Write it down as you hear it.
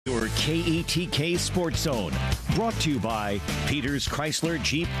Your KETK Sports Zone, brought to you by Peters Chrysler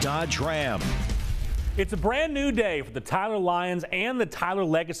Jeep Dodge Ram. It's a brand new day for the Tyler Lions and the Tyler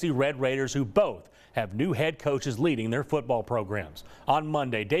Legacy Red Raiders, who both have new head coaches leading their football programs. On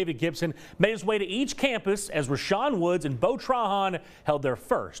Monday, David Gibson made his way to each campus as Rashawn Woods and Bo Trahan held their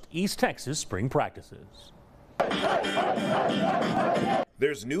first East Texas spring practices.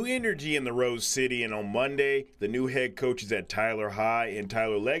 There's new energy in the Rose City, and on Monday, the new head coaches at Tyler High and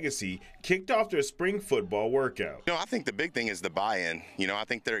Tyler Legacy kicked off their spring football workout. I think the big thing is the buy-in. I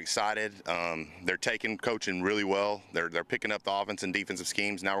think they're excited. They're taking coaching really well. They're picking up the offense and defensive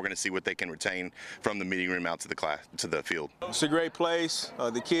schemes. Now we're going to see what they can retain from the meeting room out to the field. It's a great place.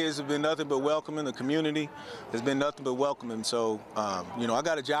 The kids have been nothing but welcoming. The community has been nothing but welcoming. So, I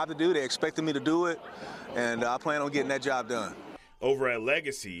got a job to do. They expected me to do it, and I plan on getting that job done. Over at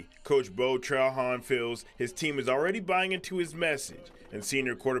Legacy, Coach Bo Trahan feels his team is already buying into his message, and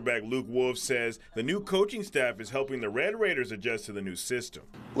senior quarterback Luke Wolf says the new coaching staff is helping the Red Raiders adjust to the new system.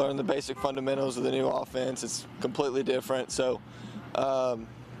 Learn the basic fundamentals of the new offense. It's completely different, so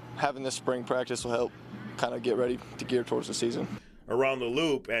having this spring practice will help kind of get ready to gear towards the season. Around the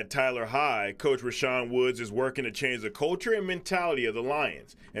loop at Tyler High, Coach Rashawn Woods is working to change the culture and mentality of the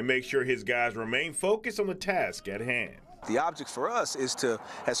Lions and make sure his guys remain focused on the task at hand. The object for us is to,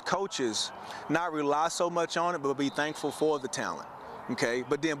 as coaches, not rely so much on it, but be thankful for the talent, okay?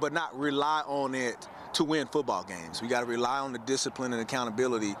 But not rely on it to win football games. We got to rely on the discipline and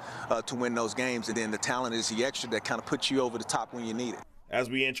accountability to win those games, and then the talent is the extra that kind of puts you over the top when you need it. As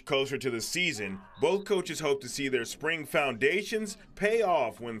we inch closer to the season, both coaches hope to see their spring foundations pay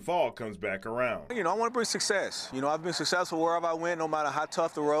off when fall comes back around. I want to bring success. I've been successful wherever I went, no matter how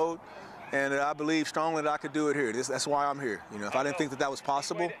tough the road. And I believe strongly that I could do it here. That's why I'm here. If I didn't think that was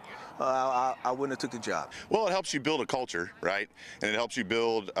possible, I wouldn't have took the job. Well, it helps you build a culture, right? And it helps you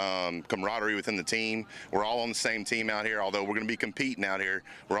build camaraderie within the team. We're all on the same team out here, although we're going to be competing out here.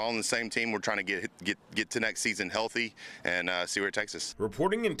 We're all on the same team. We're trying to get to next season healthy and see where it takes us.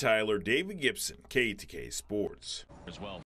 Reporting in Tyler, David Gibson, KETK Sports. As well.